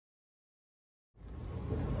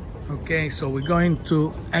Okay, so we're going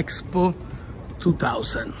to Expo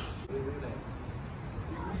 2000.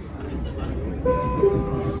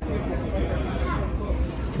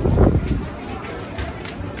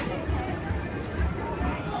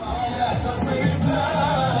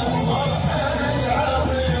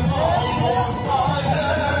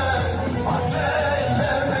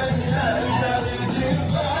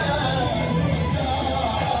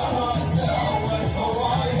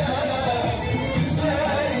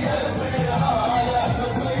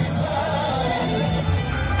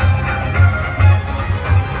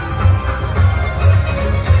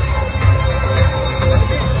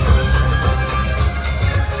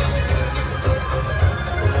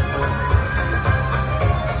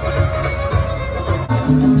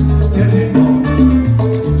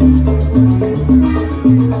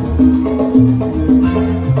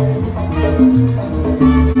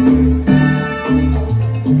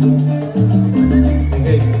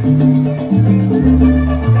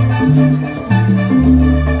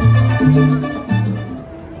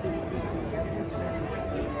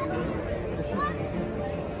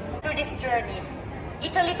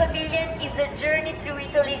 Italy Pavilion is a journey through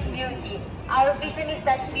Italy's beauty. Our vision is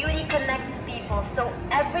that beauty connects people, so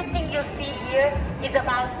everything you see here is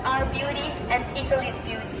about our beauty and Italy's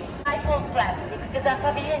beauty. I call plastic because our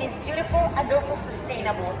pavilion is beautiful and also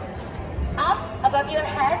sustainable. Up above your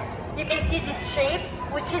head, you can see this shape,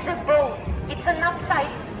 which is a boat. It's an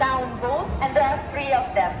upside down boat, and there are 3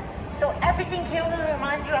 of them. So everything here will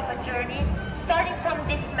remind you of a journey, starting from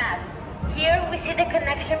this map. Here we see the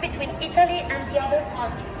connection between Italy and the other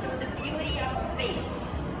countries, so the beauty of space.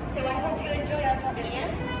 So I hope you enjoy our pavilion,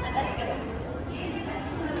 and let's go.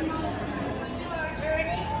 Our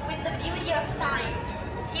journey with the beauty of time.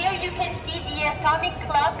 Here you can see the atomic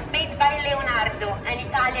clock made by Leonardo, an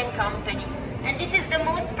Italian company. And this is the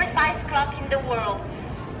most precise clock in the world.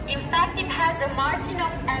 In fact, it has a margin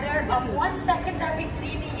of error of 1 second every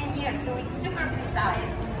 3 million years, so it's super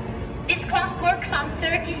precise. This clock works on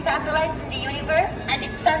 30 satellites in the universe, and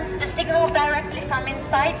it sends the signal directly from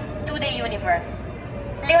inside to the universe.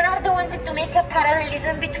 Leonardo wanted to make a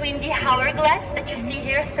parallelism between the hourglass that you see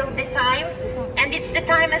here, so the time, and it's the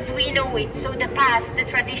time as we know it, so the past, the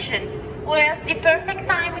tradition. Whereas the perfect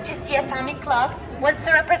time, which is the atomic clock, wants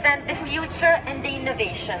to represent the future and the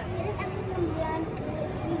innovation.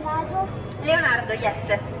 Leonardo, yes,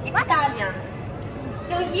 it's Italian.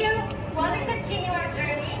 So here, while we continue our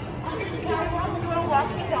journey, on this skywalk we're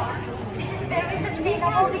walking on. This is very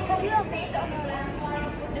sustainable because it's made of a landmark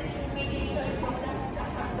with the radiation importance of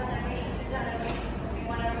contamination generation. We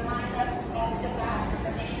want to remind us of the past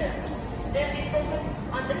tradition. Then we focus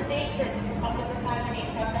on the faces of the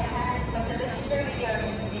protagonist, of the hands, of the machinery they are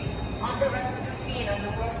using, on the rest of the scene, on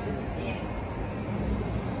the work of the scene.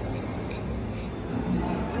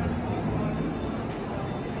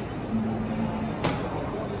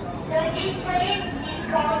 So this place is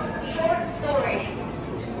called Short Stories.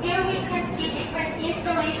 Here we can see different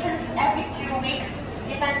installations every 2 weeks,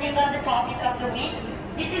 depending on the topic of the week.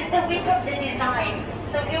 This is the week of the design.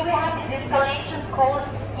 So here we have this installation called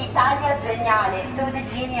Italia Geniale, so the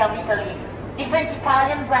genie of Italy. Different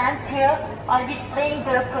Italian brands here are displaying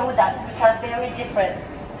their products, which are very different.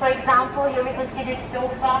 For example, here we can see this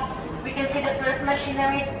sofa. We can see the first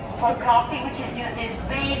machinery for coffee, which is used in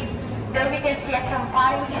Spain. Then we can see a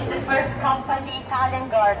Campari, which is the first crop from the Italian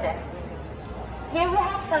garden. Here we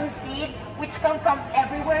have some seeds which come from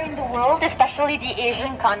everywhere in the world, especially the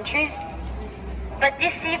Asian countries. But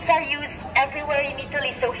these seeds are used everywhere in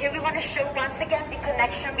Italy, so here we want to show once again the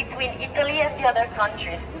connection between Italy and the other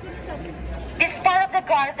countries. This part of the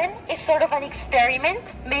garden is sort of an experiment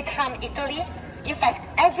made from Italy. In fact,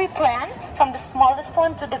 every plant, from the smallest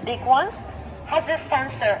one to the big ones, has a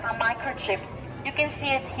sensor, a microchip. You can see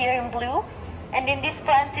it here in blue, and in this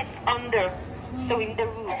plant it's under, so in the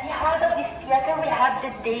root. At the heart of this theater we have the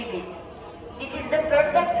David. This is the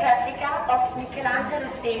perfect replica of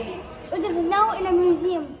Michelangelo's David. Which is now in a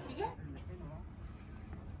museum.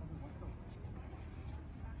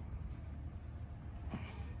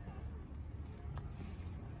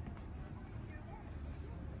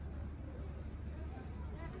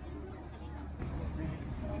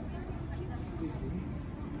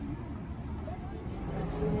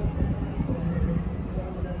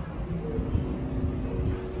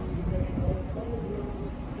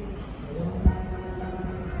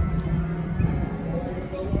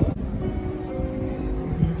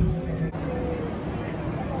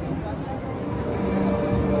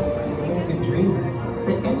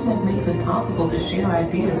 Makes it possible to share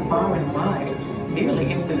ideas far and wide,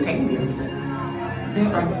 nearly instantaneously.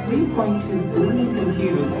 There are 3.2 billion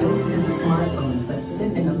computers built into the smartphones that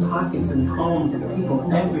sit in a pockets and homes of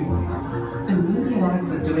people everywhere. Immediate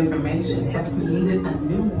access to information has created a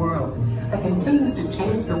new world that continues to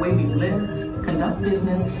change the way we live, conduct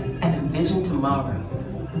business, and envision tomorrow.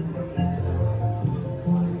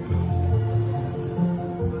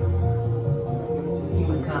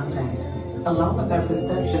 Human contact, along with our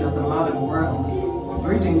perception of the modern world,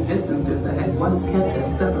 bridging distances that had once kept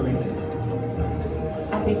us separated.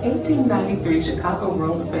 At the 1893 Chicago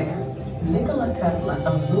World's Fair, Nikola Tesla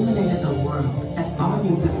illuminated the world as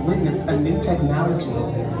audiences witnessed a new technology,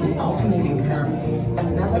 the alternating current,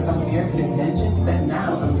 another American invention that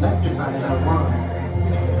now electrifies our world.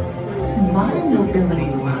 Modern mobility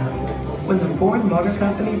arrived when the Ford Motor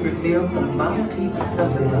Company revealed the Model T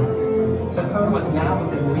assembly line. The car was now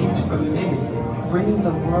within reach for many, bringing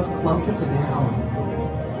the world closer to their home.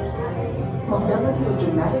 Mobility was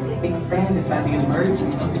dramatically expanded by the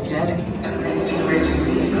emergence of the jet and next-generation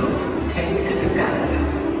vehicles take to the skies.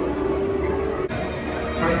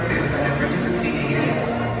 Breakthroughs that have produced GPS,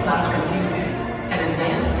 cloud computing, and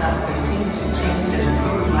advanced health continue to change and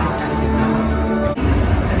improve life as we know it.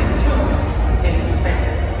 Sending tourists into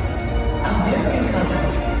space. American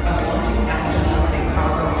companies are launching astronauts and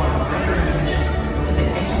cargo on regular missions to the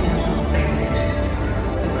International Space Station.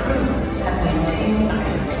 The crew have maintained a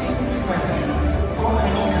continuous presence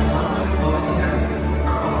 400 kilometers over the Earth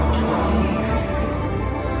for over 20 years.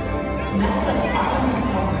 NASA's Artemis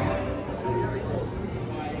program.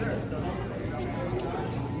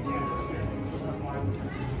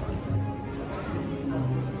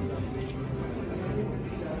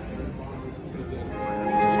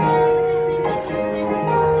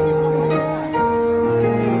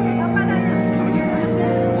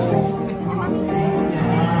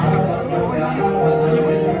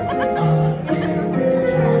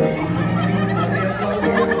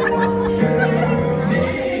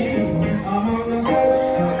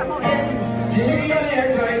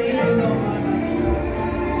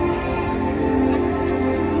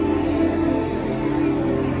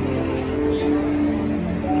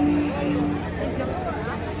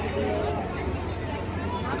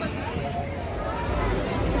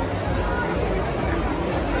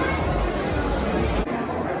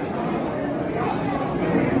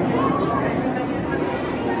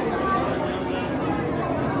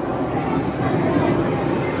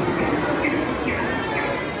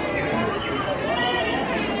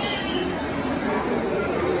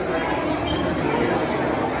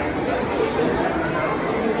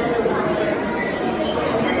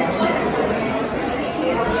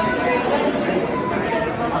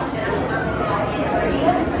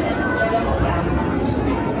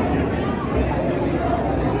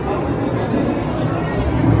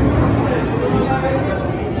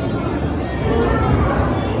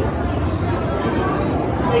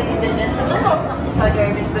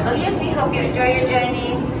 We hope you enjoy your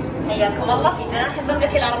journey. حياكم الله في جناح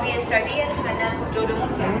المملكة العربية السعودية، نتمنى لكم جولة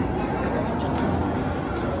ممتعة.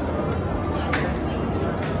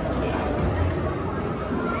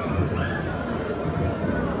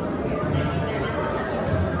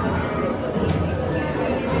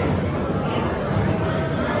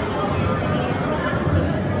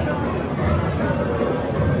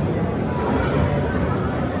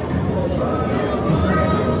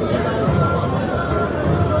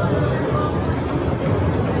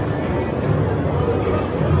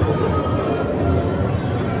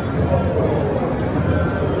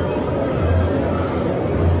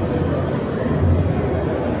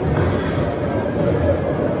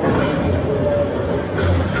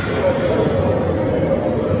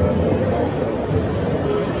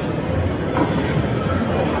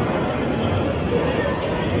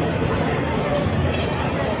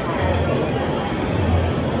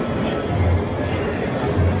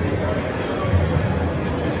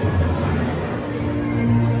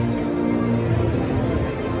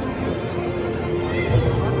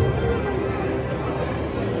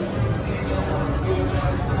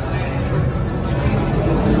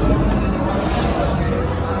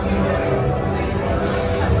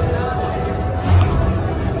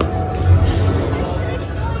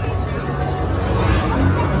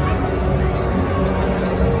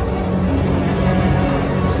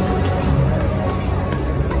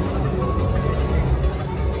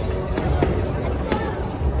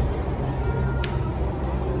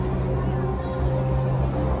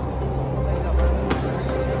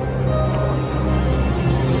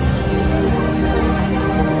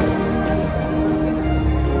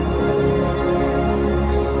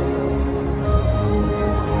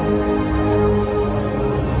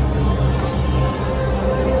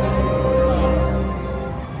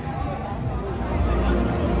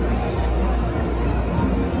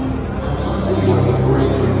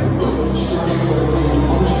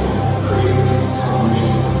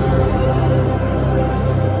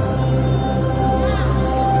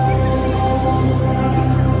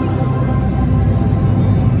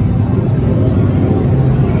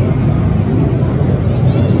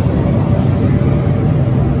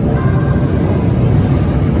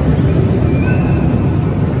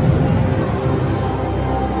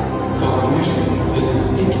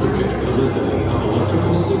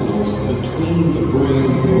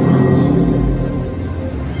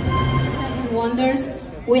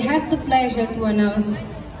 we have the pleasure to announce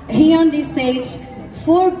here on this stage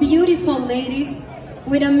 4 beautiful ladies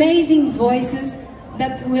with amazing voices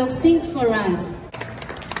that will sing for us.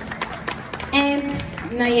 And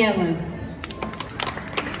Nayela.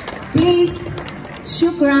 Please,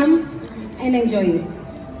 shukram and enjoy it.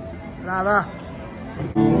 Brava.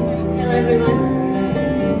 Hello everyone.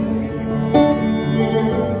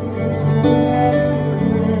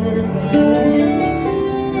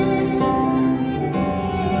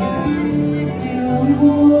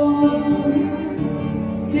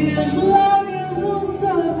 Teus lábios um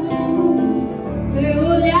sabor, teu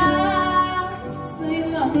olhar sem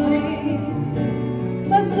lamber,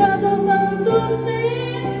 passado tanto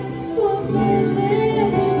tempo, teu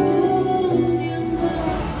gesto de amor.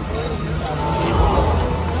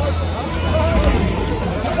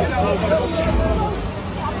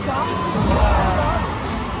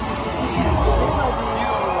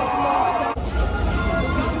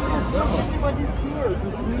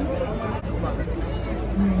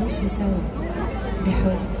 نعيش سوا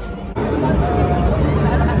بحب